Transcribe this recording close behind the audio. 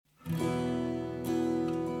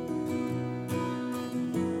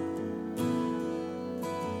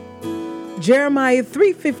Jeremiah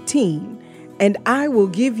 3:15, and I will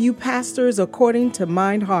give you pastors according to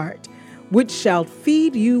mine heart, which shall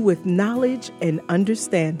feed you with knowledge and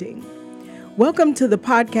understanding. Welcome to the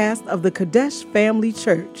podcast of the Kadesh Family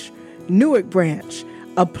Church, Newark Branch,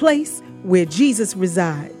 a place where Jesus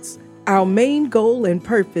resides. Our main goal and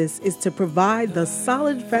purpose is to provide the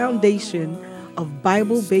solid foundation of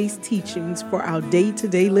Bible-based teachings for our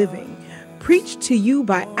day-to-day living, preached to you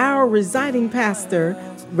by our residing pastor,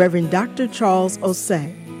 Reverend Dr. Charles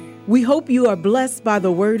Osei. We hope you are blessed by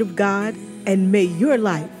the Word of God, and may your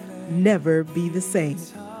life never be the same.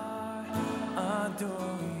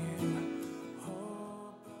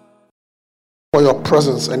 For your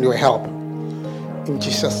presence and your help. In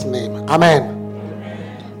Jesus' name.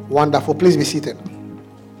 Amen. Wonderful. Please be seated.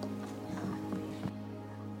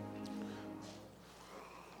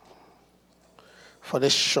 For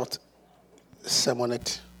this short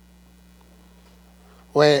sermonette,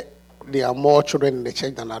 where there are more children in the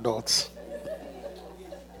church than adults.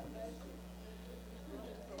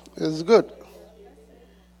 It's good.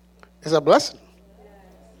 It's a blessing.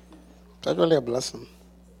 It's actually a blessing.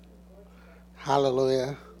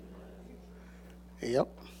 Hallelujah. Yep.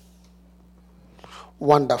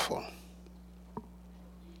 Wonderful.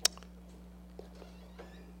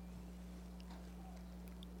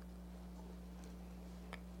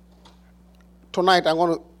 Tonight I'm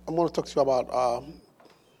going to talk to you about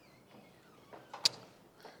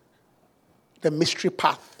the mystery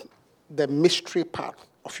path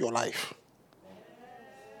of your life.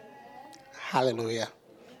 Hallelujah.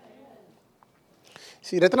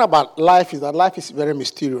 See, the thing about life is that life is very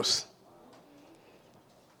mysterious.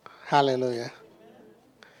 Hallelujah.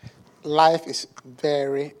 Life is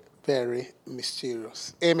very, very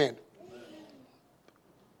mysterious. Amen.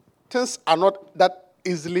 Things are not that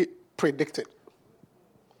easily predicted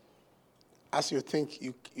as you think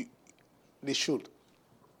they should.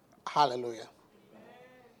 Hallelujah.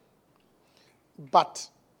 But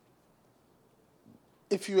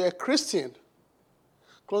if you are a Christian,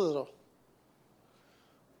 close the door.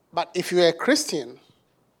 But if you are a Christian,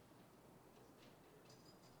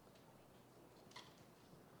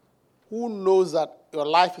 who knows that your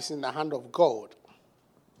life is in the hand of God,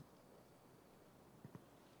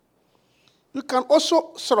 you can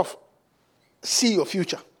also sort of see your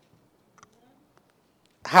future.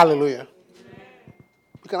 Hallelujah.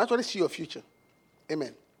 You can actually see your future.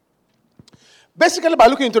 Amen. Basically by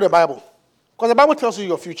looking into the Bible. Because the Bible tells you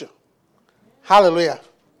your future. Hallelujah.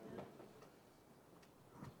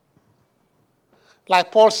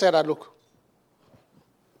 Like Paul said, look,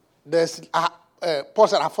 Paul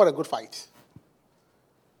said, I fought a good fight.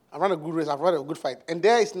 I ran a good race, I've run a good fight. And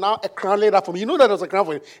there is now a crown laid out for me. You know that there was a crown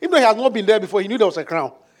for him. Even though he has not been there before, he knew there was a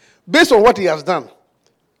crown. Based on what he has done.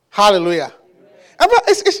 Hallelujah. And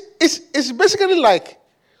it's basically like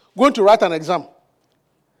going to write an exam.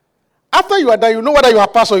 After you are done, you know whether you are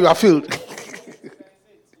passed or you are failed. Isn't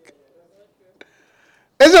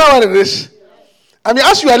that what it is? I mean,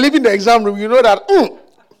 as you are leaving the exam room, you know that,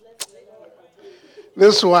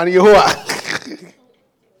 this one, Yehovah.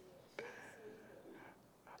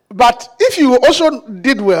 But if you also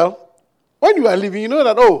did well, when you are leaving, you know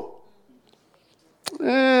that,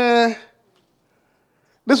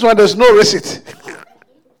 this one, there's no receipt.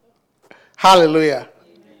 Hallelujah.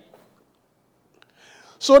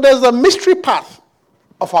 So there's a mystery path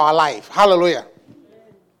of our life. Hallelujah.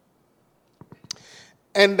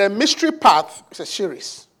 And the mystery path is a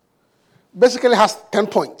series. Basically has 10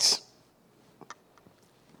 points.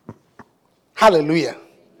 Hallelujah.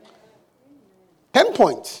 10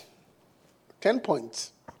 points. 10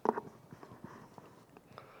 points.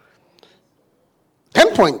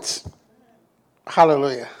 10 points.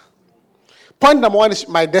 Hallelujah. Point number 1 is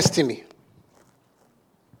my destiny.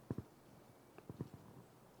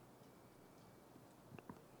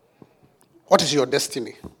 What is your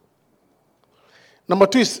destiny? Number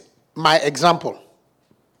 2 is my example.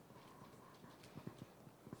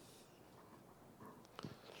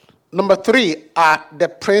 Number 3 are the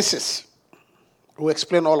princes. We'll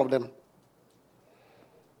explain all of them.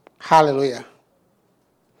 Hallelujah.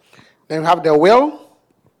 Then we have the will.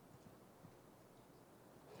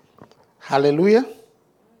 Hallelujah.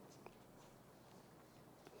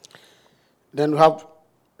 Then we have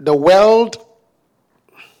the world.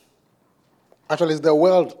 Actually, it's the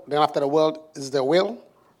world. Then after the world is the will.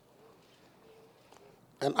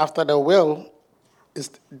 And after the will is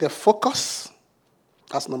the focus.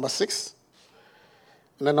 That's number 6.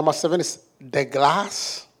 And then number 7 is the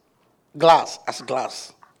glass. Glass as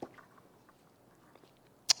glass.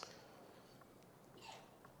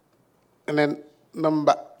 And then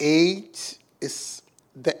number 8 is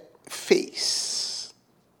the face.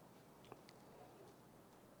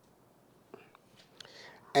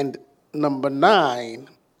 And number 9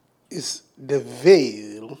 is the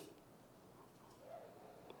veil.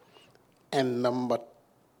 And number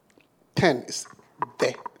 10 is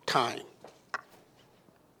the time.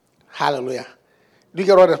 Hallelujah. Do you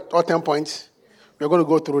get all 10 points? We're going to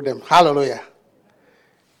go through them. Hallelujah.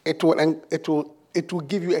 It will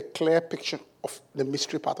give you a clear picture of the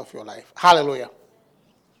mystery part of your life. Hallelujah.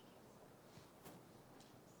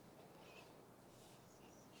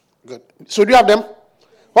 Good. So do you have them?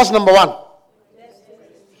 What's number 1?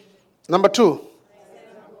 Number 2?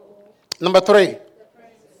 Number 3?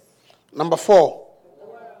 Number 4?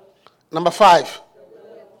 Number 5?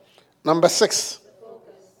 Number 6?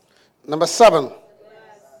 Number 7?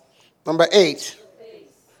 Number 8?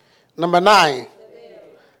 Number 9?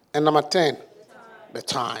 And number 10? The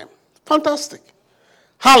time. Fantastic.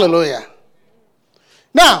 Hallelujah.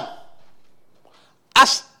 Now,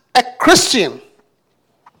 as a Christian,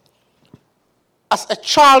 as a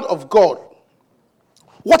child of God,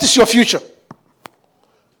 what is your future?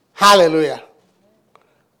 Hallelujah.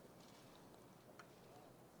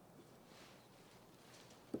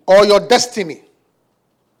 Or your destiny.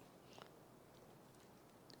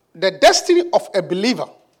 The destiny of a believer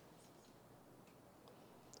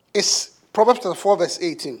is Proverbs 4 verse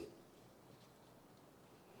 18.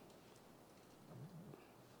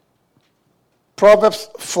 Proverbs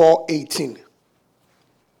 4:18.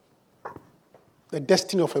 The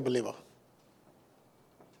destiny of a believer.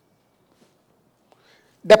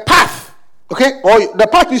 The path, okay? Or the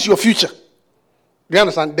path is your future. Do you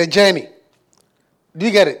understand? The journey. Do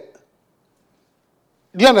you get it?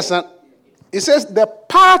 Do you understand? It says the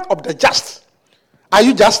path of the just. Are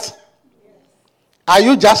you just? Are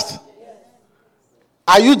you just?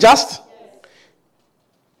 Are you just?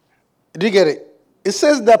 Do you get it? It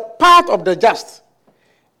says the path of the just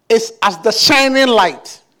is as the shining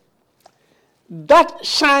light that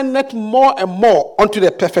shineth more and more unto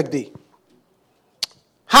the perfect day.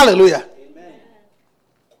 Hallelujah.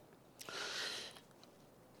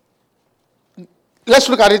 Amen. Let's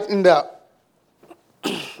look at it in the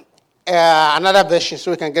another version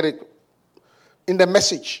so we can get it in the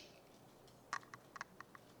Message.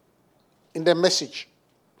 In the Message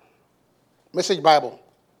Bible.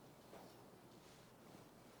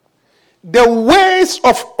 The ways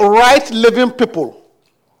of right living people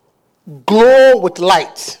glow with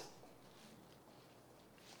light.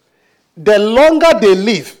 The longer they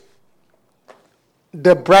live,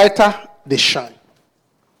 the brighter they shine.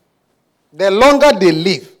 The longer they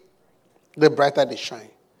live, the brighter they shine.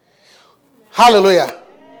 Hallelujah.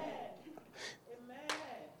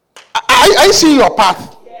 Are you seeing your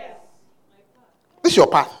path? This is your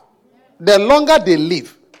path. The longer they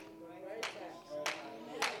live.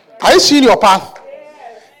 Are you seeing your path?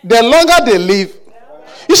 The longer they live.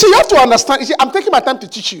 You see, you have to understand. You see, I'm taking my time to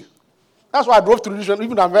teach you. That's why I drove through this one,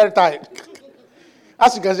 even though I'm very tired.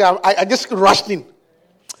 As you can see, I just rushed in.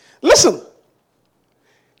 Listen.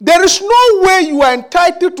 There is no way you are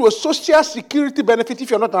entitled to a social security benefit if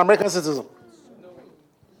you're not an American citizen.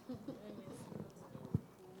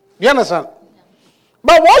 You understand?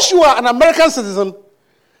 But once you are an American citizen,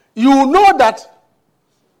 you know that,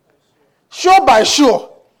 sure by sure,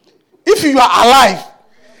 if you are alive,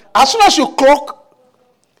 as soon as you clock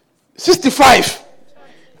 65,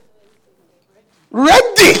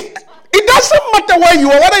 ready. It doesn't matter where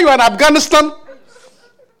you are, whether you are in Afghanistan,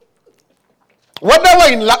 whether you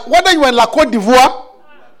are in La Côte d'Ivoire,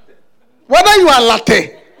 whether you are in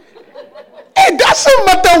Latte. It doesn't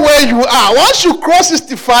matter where you are. Once you cross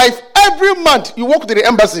 65, every month you walk to the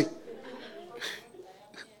embassy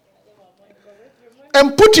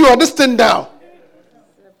and put your this thing down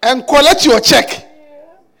and collect your check.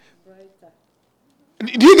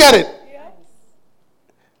 Do you get it?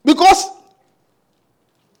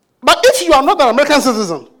 But if you are not an American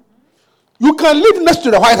citizen, you can live next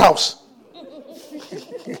to the White House.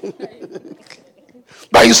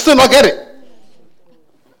 But you still not get it.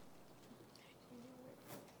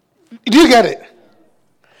 Do you get it?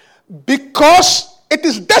 Because it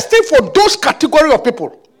is destined for those category of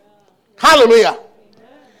people. Hallelujah.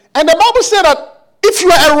 And the Bible said that if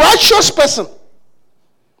you are a righteous person,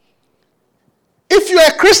 if you are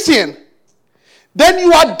a Christian, then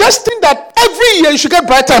you are destined that every year you should get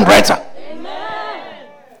brighter and brighter. Amen.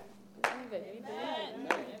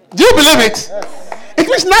 Do you believe it? Yes. It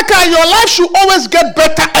means Naka, your life should always get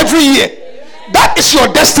better every year. Amen. That is your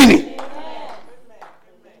destiny.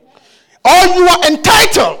 Or you are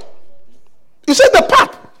entitled. You say the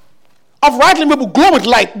path of right living people glow with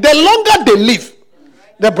light. The longer they live,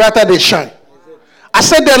 the brighter they shine. I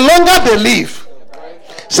said, the longer they live.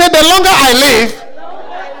 Say, the longer I live.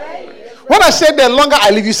 When I say the longer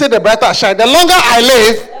I live, you say the brighter I shine. The longer I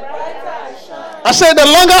live. I said, the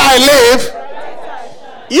longer I live.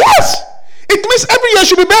 Yes. It means every year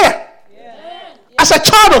should be better. As a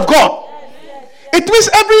child of God. It means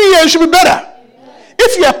every year you should be better.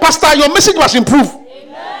 If you're a pastor, your message must improve.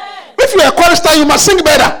 If you're a chorister, you must sing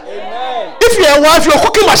better. If you're a wife, your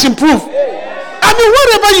cooking must improve. I mean,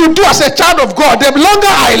 whatever you do as a child of God, the longer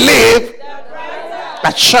I live,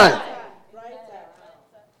 I shine.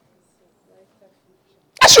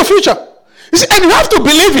 That's your future. You see, and you have to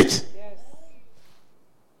believe it.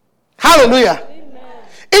 Hallelujah.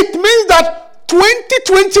 It means that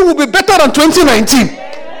 2020 will be better than 2019.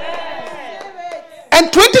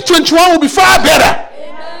 And 2021 will be far better.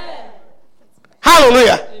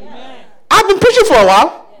 Hallelujah. I've been preaching for a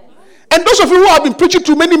while. And those of you who have been preaching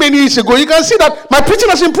to many, many years ago, you can see that my preaching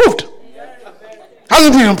has improved.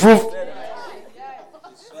 Hasn't it improved?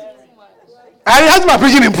 Has my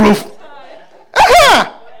preaching improved?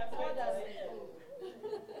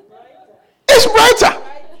 It's brighter.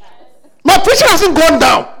 My preaching hasn't gone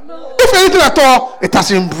down. If anything at all, it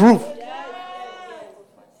has improved.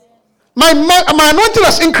 My anointing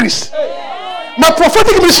has increased. My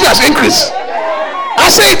prophetic ministry has increased. I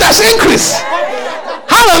say it has increased.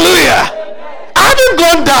 Hallelujah. I haven't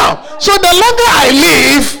gone down. So the longer I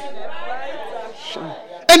live,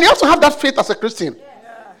 and you have to have that faith as a Christian.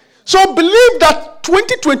 So believe that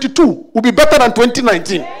 2022 will be better than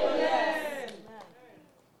 2019.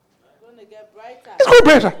 It's going to be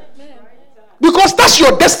better. Because that's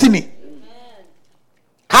your destiny.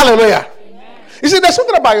 Hallelujah. You see, there's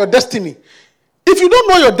something about your destiny. If you don't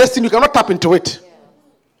know your destiny, you cannot tap into it.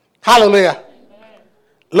 Hallelujah.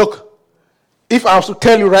 Look, if I was to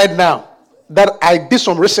tell you right now that I did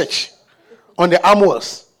some research on the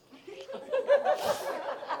Amwells,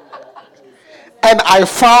 and I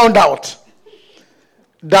found out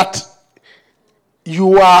that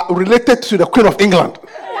you are related to the Queen of England.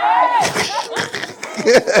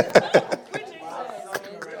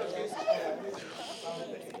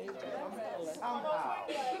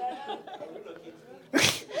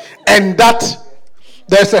 And that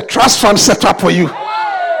there's a trust fund set up for you.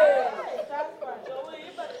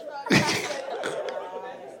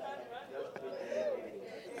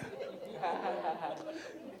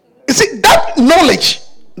 You see, that knowledge,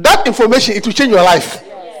 that information, it will change your life.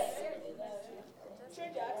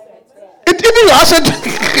 It even your accent.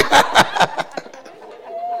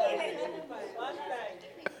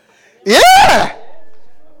 Yeah.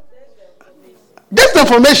 That's the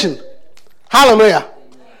information. Hallelujah.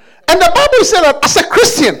 And the Bible says that as a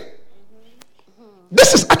Christian,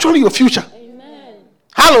 this is actually your future.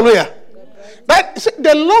 Hallelujah. But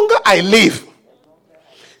the longer I live,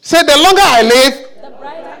 say the longer I live,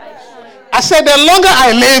 I said the longer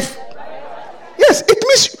I live, yes, it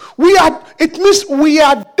means we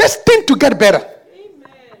are destined to get better.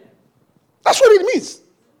 That's what it means.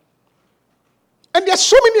 And there are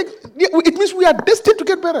so many, it means we are destined to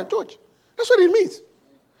get better, George. That's what it means.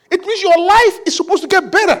 It means your life is supposed to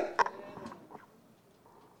get better.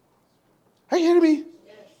 Are you hearing me?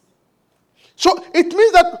 So it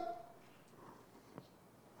means that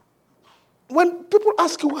when people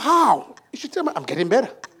ask you how, you should tell them, I'm getting better.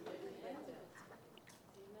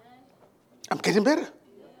 I'm getting better.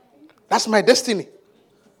 That's my destiny.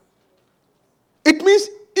 It means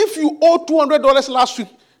if you owe $200 last week,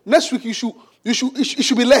 next week it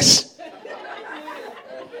should be less.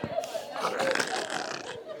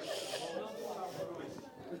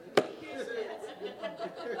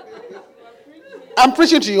 I'm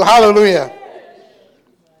preaching to you. Hallelujah.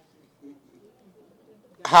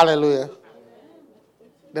 Hallelujah.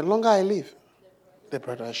 The longer I live, the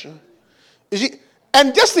brighter I shine. You see,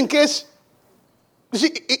 and just in case, you see,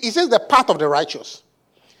 it says the path of the righteous.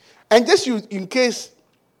 And just in case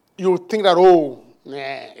you think that,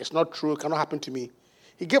 it's not true, it cannot happen to me.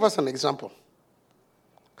 He gave us an example.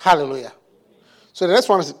 Hallelujah. So the next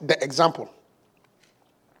one is the example.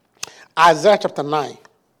 Isaiah chapter 9,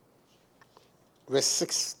 verse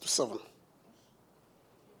 6 to 7.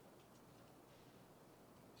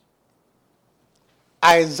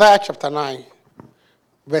 Isaiah chapter 9,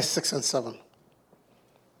 verse 6 and 7.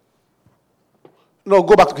 No,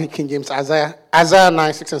 go back to King James. Isaiah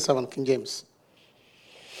 9, 6 and 7, King James.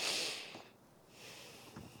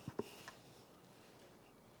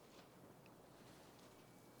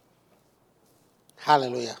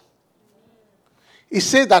 Hallelujah. He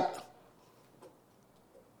said that,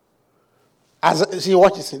 see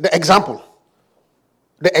what you see, the example,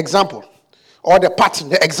 or the pattern,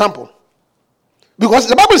 the example. Because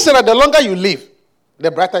the Bible said that the longer you live,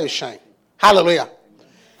 the brighter you shine. Hallelujah.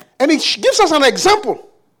 And it gives us an example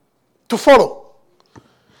to follow.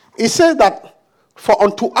 It says that, for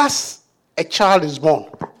unto us a child is born,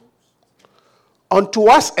 unto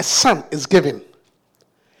us a son is given,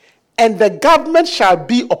 and the government shall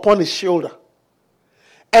be upon his shoulder,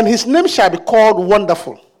 and his name shall be called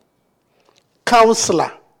Wonderful,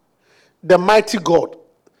 Counselor, the Mighty God,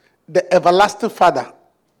 the Everlasting Father,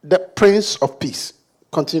 the Prince of Peace.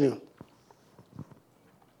 Continue.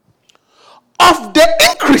 Of the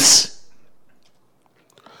increase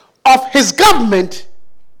of his government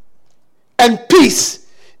and peace,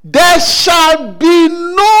 there shall be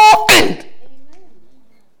no end.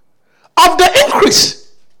 Of the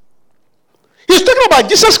increase. He's talking about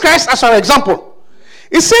Jesus Christ as an example.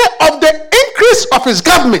 He said, of the increase of his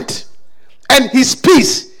government and his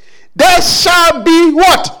peace, there shall be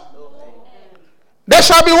what? There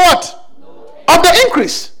shall be what? Of the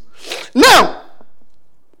increase. Now,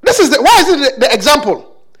 this is why is it the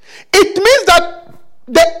example? It means that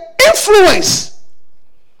the influence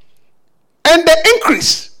and the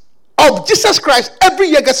increase of Jesus Christ every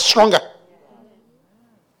year gets stronger.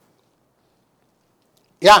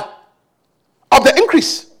 Yeah. Of the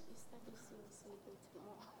increase.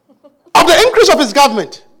 Of the increase of his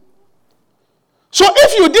government. So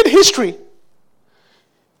if you did history,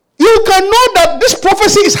 you can know that this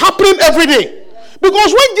prophecy is happening every day.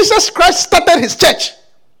 Because when Jesus Christ started his church,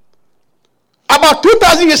 about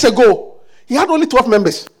 2,000 years ago, he had only 12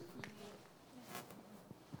 members.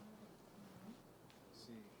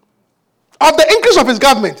 Of the increase of his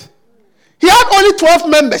government, he had only 12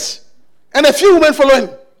 members and a few women following.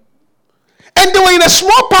 And they were in a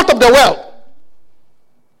small part of the world.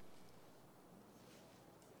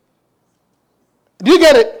 Do you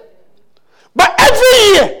get it? But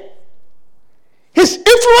every year, his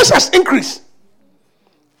influence has increased.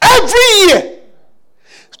 Every year.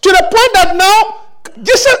 To the point that now,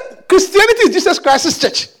 Christianity is Jesus Christ's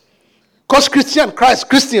church. Because Christian.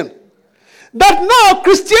 That now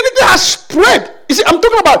Christianity has spread. You see, I'm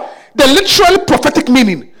talking about the literally prophetic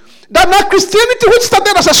meaning. That now Christianity, which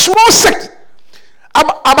started as a small sect,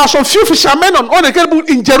 about some few fishermen on the cable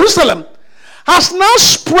in Jerusalem, has now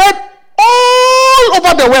spread all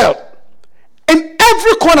over the world. In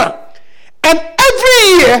every corner. And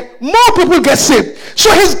every year, more people get saved.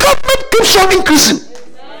 So his government keeps on increasing.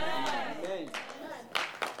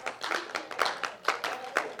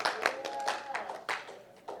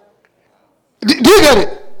 Do you get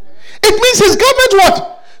it? It means his government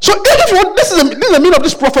what? So if you want, this is the meaning of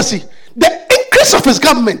this prophecy. The increase of his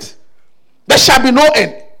government, there shall be no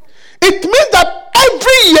end. It means that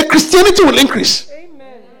every year Christianity will increase.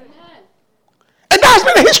 Amen. And that has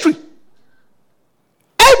been a history.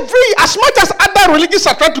 As much as other religions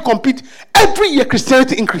are trying to compete, every year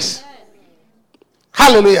Christianity increase.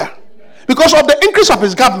 Hallelujah. Because of the increase of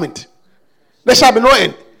his government, there shall be no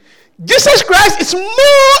end. Jesus Christ is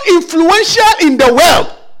more influential in the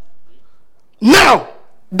world now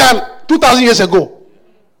than 2,000 years ago.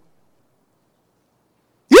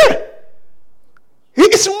 Yeah. He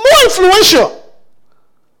is more influential.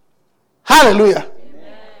 Hallelujah.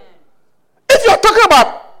 Amen. If you're talking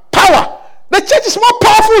about power, the church is more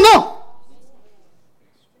powerful now.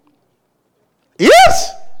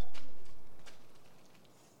 Yes.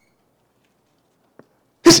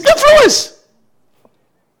 His influence.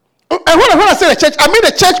 And when I say the church, I mean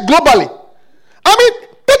the church globally. I mean,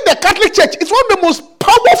 take the Catholic Church. It's one of the most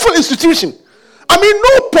powerful institutions. I mean,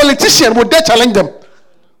 no politician would dare challenge them.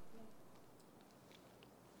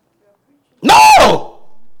 No.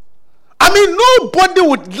 I mean,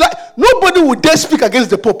 nobody would dare speak against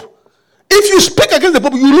the Pope. If you speak against the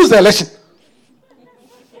Pope, you lose the election.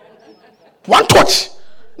 One touch.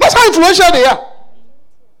 That's how influential they are.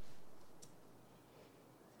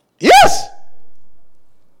 Yes.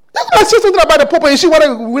 You can say something about the Pope and you see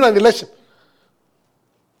whether we win an election.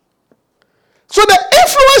 So the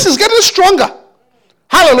influence is getting stronger.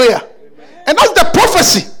 Hallelujah. Amen. And that's the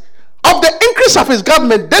prophecy of the increase of his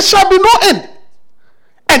government. There shall be no end.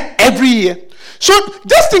 And every year. So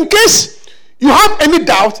just in case you have any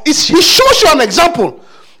doubt, he shows you an example.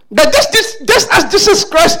 That just as Jesus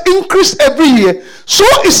Christ increased every year, so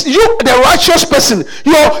is you, the righteous person.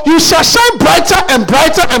 You shall shine brighter and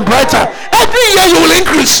brighter and brighter. Every year you will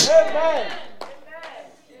increase.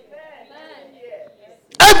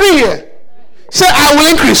 Every year. Say, I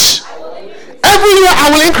will increase. Every year I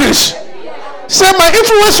will increase. Say, my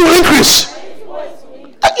influence will increase.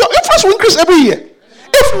 Your influence will increase every year.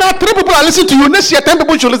 If now 3 people are listening to you, next year 10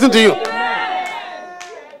 people should listen to you.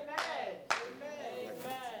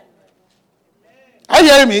 Are you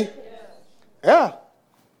hearing me? Yeah.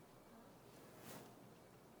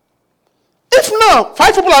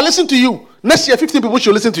 5 people are listening to you. Next year, 15 people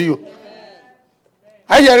should listen to you.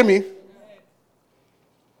 Are you hearing me?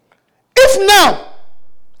 If now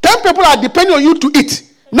 10 people are depending on you to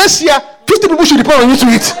eat, next year 50 people should depend on you to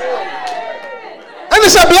eat. And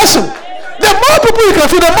it's a blessing. The more people you can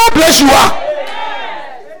feed, the more blessed you are.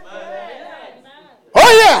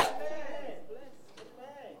 Oh yeah.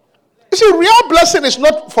 You see, real blessing is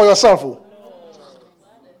not for yourself.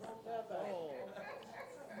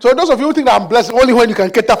 So those of you who think that I'm blessed only when you can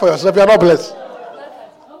cater for yourself, you are not blessed.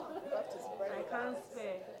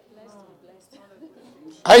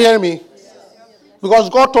 Are you hearing me? Because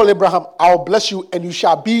God told Abraham, I will bless you and you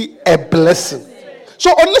shall be a blessing.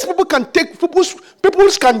 So unless people can take, people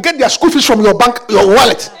can get their school fees from your bank, your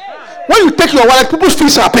wallet. When you take your wallet, people's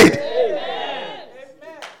fees are paid.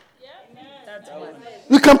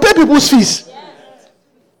 You can pay people's fees.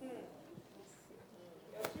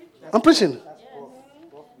 I'm preaching.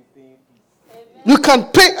 You can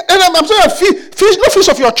pay, and I'm saying fees, no fees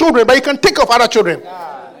of your children, but you can take care of other children.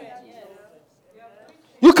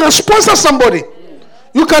 You can sponsor somebody.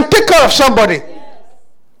 You can take care of somebody.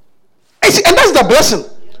 And that's the blessing.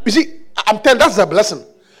 You see, I'm telling you, that's the blessing.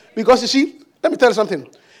 Because you see, let me tell you something.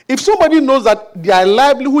 If somebody knows that their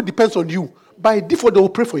livelihood depends on you, by default, they will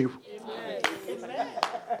pray for you.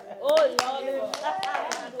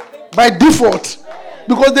 By default.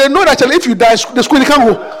 Because they know that if you die, the school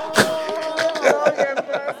can't go.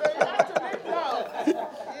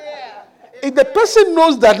 If the person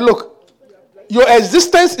knows that, look, your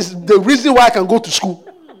existence is the reason why I can go to school.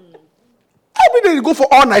 Every day you go for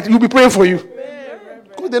all night, you'll be praying for you.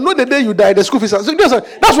 Because they know the day you die, the school fees. So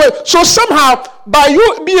that's why. So somehow, by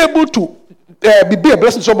you being able to be a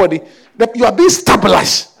blessing to somebody, that you are being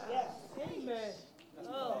stabilized.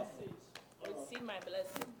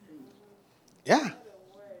 Yeah.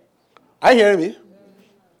 Are you hearing me?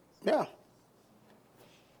 Yeah.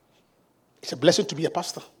 It's a blessing to be a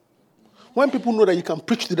pastor. When people know that you can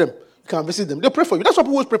preach to them, you can visit them, they pray for you. That's why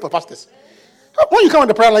people always pray for pastors. When you come on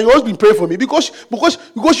the prayer line, you always been praying for me because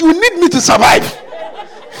you need me to survive.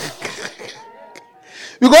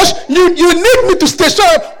 Because you need me to stay. So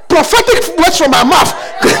prophetic words from my mouth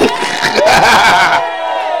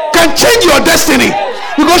can change your destiny.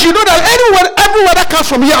 Because you know that everywhere that comes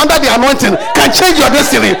from here under the anointing can change your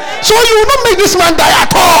destiny. So you will not make this man die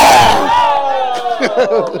at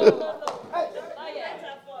all.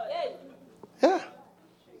 Yeah.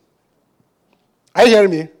 Are you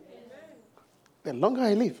hearing me? The longer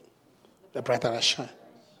I live, the brighter I shine.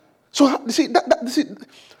 So you see,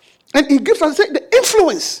 and he gives us the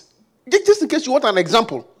influence. Just in case you want an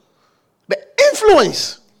example, the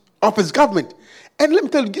influence of his government. And let me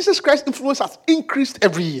tell you, Jesus Christ's influence has increased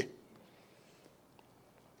every year.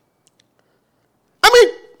 I mean,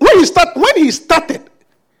 when he started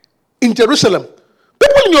in Jerusalem,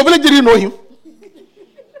 people in your village didn't know him.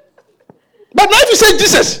 But now if you say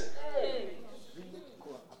Jesus,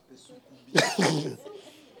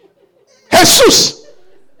 Jesus,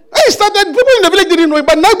 when he started, people in the village didn't know him.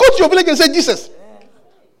 But now go to your village and say Jesus.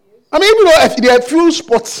 I mean, even though if there are few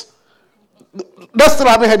spots, that's still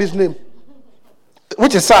I haven't heard his name.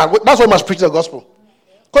 Which is sad. That's why we must preach the gospel.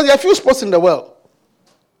 Because there are few spots in the world.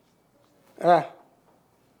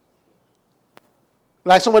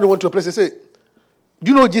 Like somebody went to a place and say,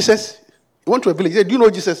 do you know Jesus? He went to a village. He said, do you know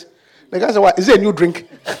Jesus? The guy said, what? Is it a new drink?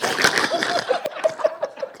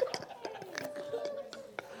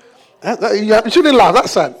 You shouldn't laugh.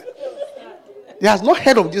 That's sad. He has not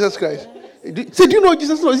heard of Jesus Christ. He said, do you know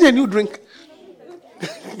Jesus? No, is it a new drink?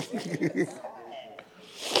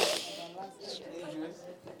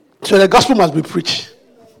 So the gospel must be preached.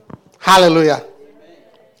 Hallelujah.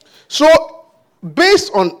 So,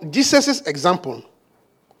 based on Jesus' example,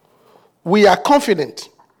 we are confident.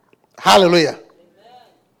 Hallelujah.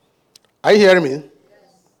 Are you hearing me?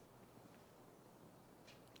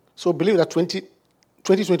 So believe that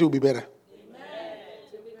 2020 will be better.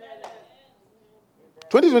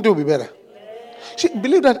 2020 will be better. See,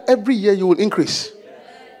 believe that every year you will increase.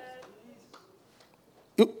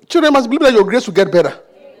 Children must believe that your grades will get better.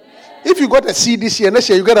 If you got a C this year, next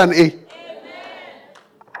year you get an A.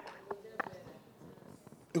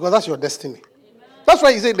 Because that's your destiny. That's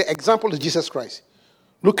why he said the example is Jesus Christ.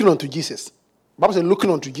 Looking unto Jesus. The Bible says looking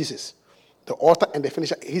unto Jesus. The author and the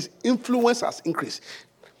finisher. His influence has increased.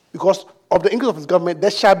 Because of the increase of his government, there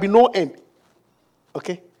shall be no end.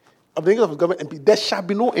 Okay? Of the increase of his government, there shall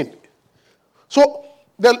be no end. So,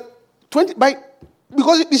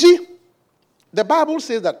 because you see, the Bible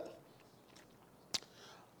says that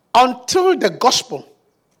until the gospel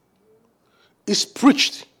is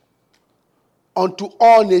preached unto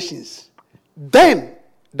all nations, then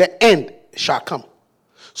the end shall come.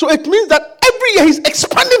 So it means that every year he's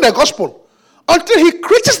expanding the gospel until he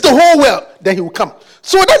reaches the whole world. Then he will come.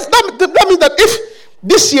 So that means that if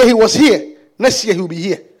this year he was here, next year he will be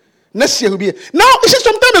here. Next year he will be here. Now, you see,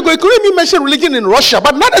 some time ago, he couldn't even mention religion in Russia,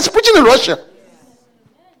 but now he's preaching in Russia.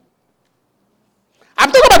 I'm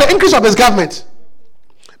talking about the increase of his government.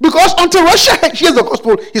 Because until Russia hears the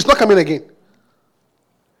gospel, he's not coming again.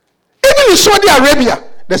 Even in Saudi Arabia,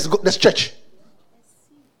 there's church.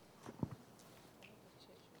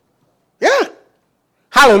 Yeah.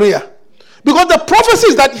 Hallelujah. Because the prophecy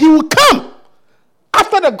is that he will come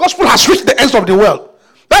after the gospel has reached the ends of the world.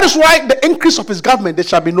 That is why the increase of his government, there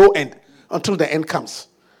shall be no end until the end comes.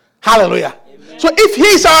 Hallelujah. Amen. So if he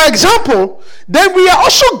is our example, then we are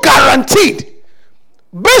also guaranteed,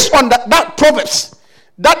 based on that Proverbs,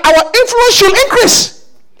 that our influence shall increase.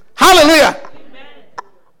 Hallelujah. Amen.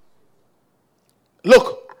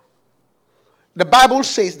 Look, the Bible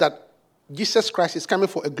says that Jesus Christ is coming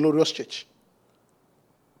for a glorious church.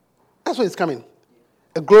 That's what he's coming.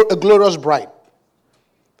 A glorious bride.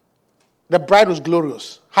 The bride was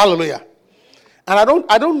glorious. Hallelujah. And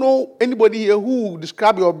I don't know anybody here who will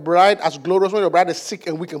describe your bride as glorious when your bride is sick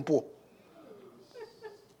and weak and poor.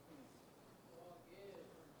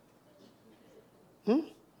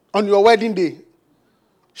 On your wedding day,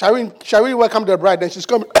 shall we welcome the bride? Then she's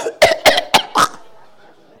coming.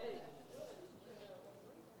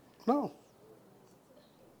 No.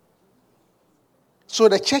 So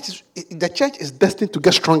the church is destined to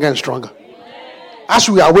get stronger and stronger as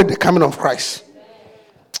we await the coming of Christ.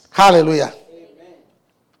 Hallelujah.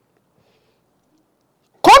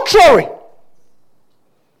 Contrary,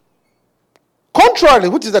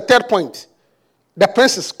 which is the third point, the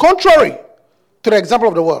princes, contrary to the example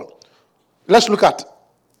of the world. Let's look at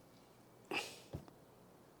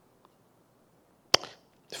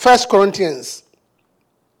 1 Corinthians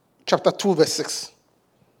chapter 2, verse 6.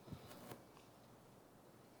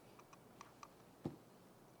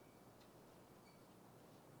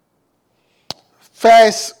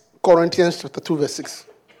 First Corinthians chapter 2, verse 6.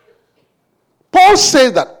 Paul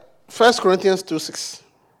says that, 1 Corinthians 2, 6.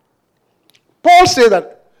 Paul says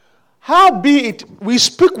that, howbeit we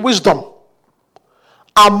speak wisdom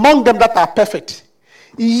among them that are perfect,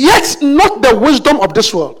 yet not the wisdom of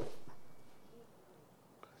this world.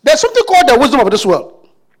 There's something called the wisdom of this world.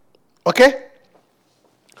 Okay?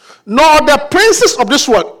 Nor the princes of this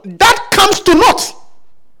world. That comes to naught.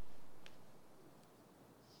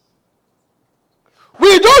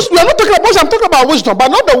 We are not talking about, I'm talking about wisdom, but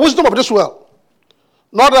not the wisdom of this world.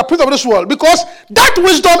 Not the prince of this world. Because that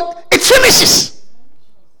wisdom, it finishes.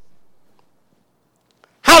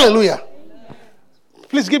 Hallelujah.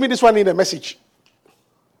 Please give me this one in the message.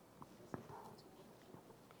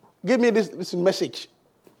 Give me this message.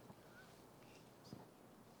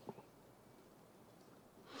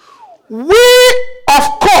 We,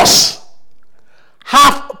 of course,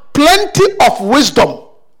 have plenty of wisdom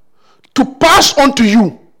to pass on to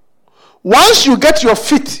you once you get your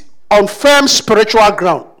feet on firm spiritual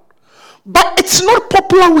ground. But it's not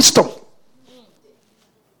popular wisdom.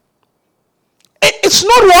 It's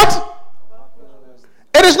not what?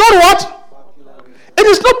 It is not what? It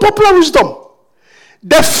is not popular wisdom.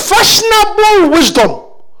 The fashionable wisdom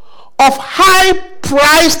of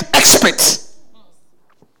high-priced experts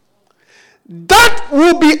that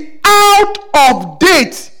will be out of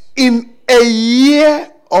date in a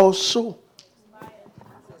year or so.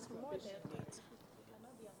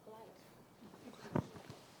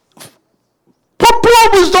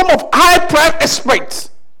 Popular wisdom of high-priced experts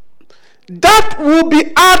that will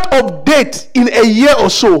be out of date in a year or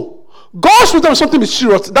so. God's wisdom is something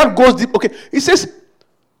mysterious that goes deep. Okay, he says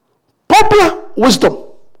popular wisdom.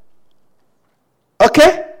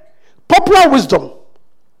 Okay, popular wisdom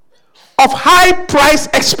of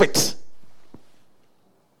high-priced experts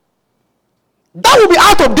that will be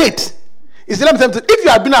out of date. If you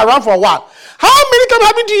have been around for a while, how many times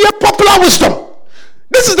have you heard popular wisdom?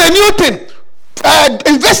 This is the new thing.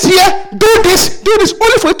 Invest here, do this,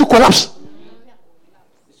 only for it to collapse.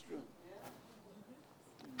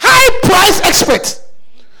 High-priced experts,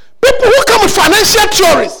 people who come with financial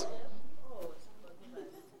theories.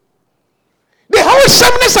 They hold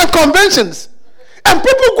seminars and conventions, and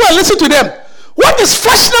people go and listen to them. What is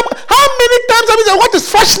fashionable? How many times have you said what is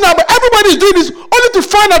fashionable? Everybody is doing this only to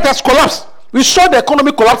find out it has collapsed. We saw the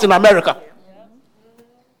economy collapse in America.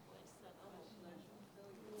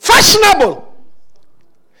 Fashionable.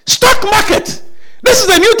 Stock market. This is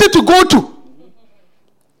a new thing to go to.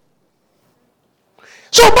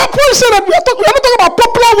 So, but Paul said that we are not talking about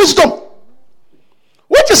popular wisdom,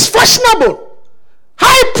 which is fashionable,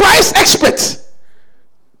 high-priced experts,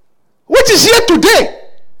 which is here today.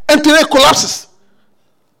 and today it collapses.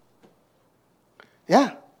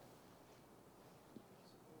 Yeah.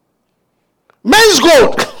 Men's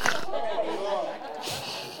gold.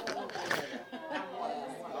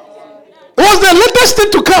 Was the latest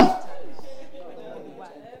thing to come.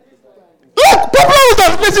 Look, people with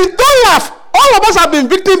that places, don't laugh. All of us have been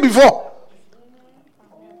victims before.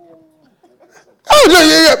 Oh,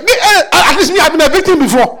 yeah. At least me, I've been a victim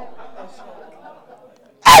before.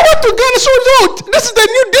 I want to get so this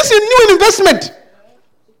is a new investment.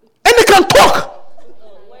 And they can talk.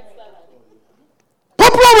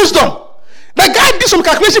 Popular wisdom. The guy did some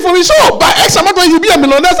calculation for me. So by X amount when you be a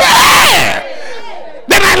millionaire, say, hey!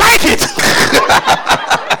 Then I like it.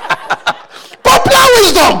 Popular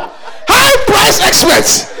wisdom. High price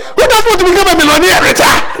experts. Who doesn't want to become a millionaire every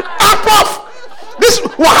time? Up off. This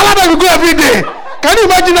wahala that we go every day. Can you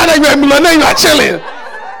imagine that you're a millionaire, you are chilling?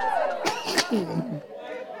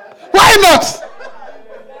 Why not?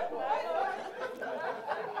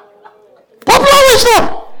 Popular wisdom.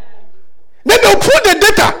 Then they'll put the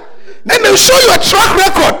data. Then they'll show you a track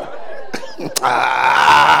record.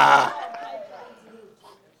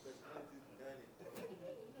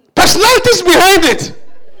 Personalities behind it.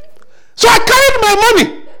 So I carried my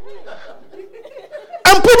money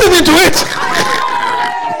and put it into it.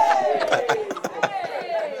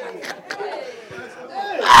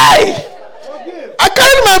 I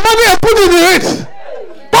carried my money and put it into it.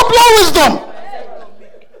 Popular wisdom.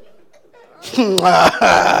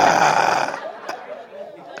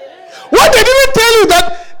 What they didn't tell you that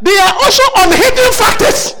they are also on hidden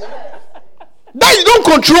factors that you don't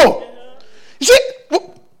control. You see,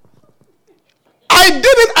 I did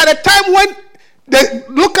it at a time when the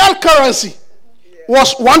local currency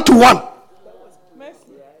was 1-to-1.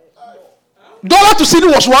 Dollar to cedi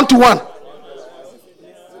was 1-to-1.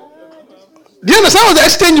 Do you understand what the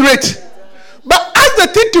exchange rate? But as the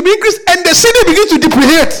thing to be increased and the cedi begins to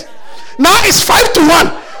depreciate, now it's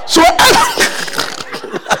 5-to-1. So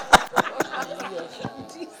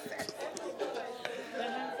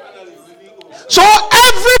so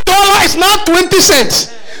every dollar is now 20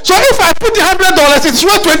 cents. So if I put $100, it's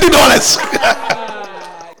worth $20.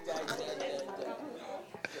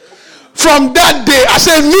 From that day, I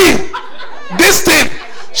said, me, this thing.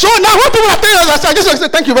 So now what people are telling us, I just say,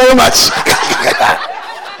 thank you very much.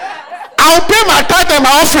 I'll pay my tithe and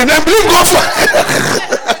my offering and believe God for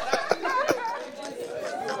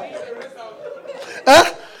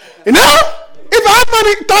You know, if I have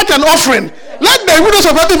money, tithe and offering, let the widows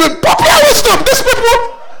of heaven be popular wisdom. These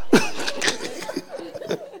people.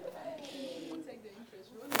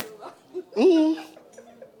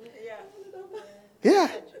 Yeah.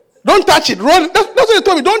 Don't touch it. Roll it. That's what they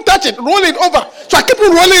told me. Don't touch it. Roll it over. So I keep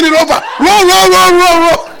on rolling it over. Roll.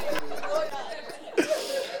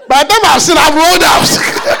 By the time I've seen, I've rolled out.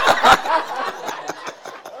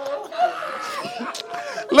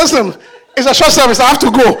 Listen, it's a short service. I have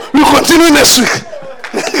to go. We'll continue next week.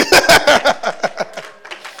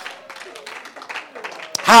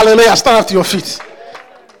 Hallelujah. Stand up to your feet.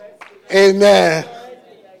 Amen.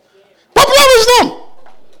 Popular wisdom.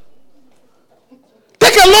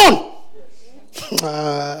 Take a loan.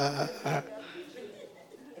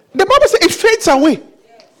 The Bible says it fades away.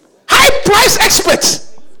 High price experts.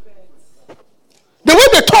 The way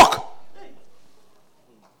they talk,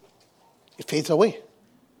 it fades away.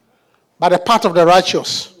 But the path of the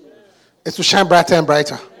righteous is to shine brighter and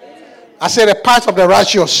brighter. I say the path of the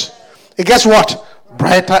righteous, it gets what?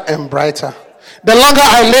 Brighter and brighter. The longer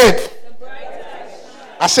I live,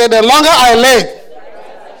 I say the longer I live.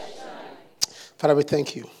 Father, we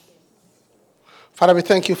thank you. Father, we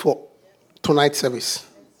thank you for tonight's service.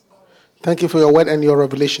 Thank you for your word and your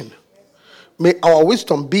revelation. May our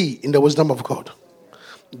wisdom be in the wisdom of God.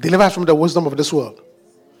 Deliver us from the wisdom of this world.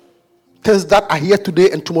 Things that are here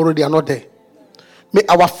today and tomorrow they are not there. May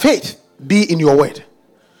our faith be in your word.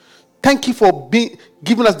 Thank you for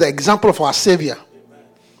giving us the example of our Savior.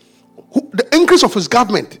 The increase of his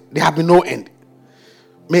government, there have been no end.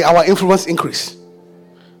 May our influence increase.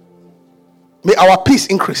 May our peace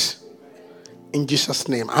increase. In Jesus'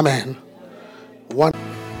 name, amen.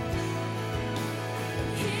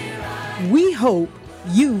 We hope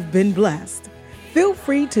you've been blessed. Feel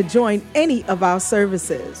free to join any of our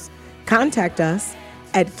services. Contact us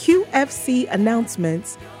at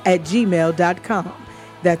qfcannouncements@gmail.com.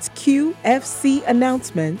 That's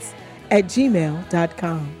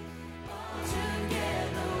qfcannouncements@gmail.com.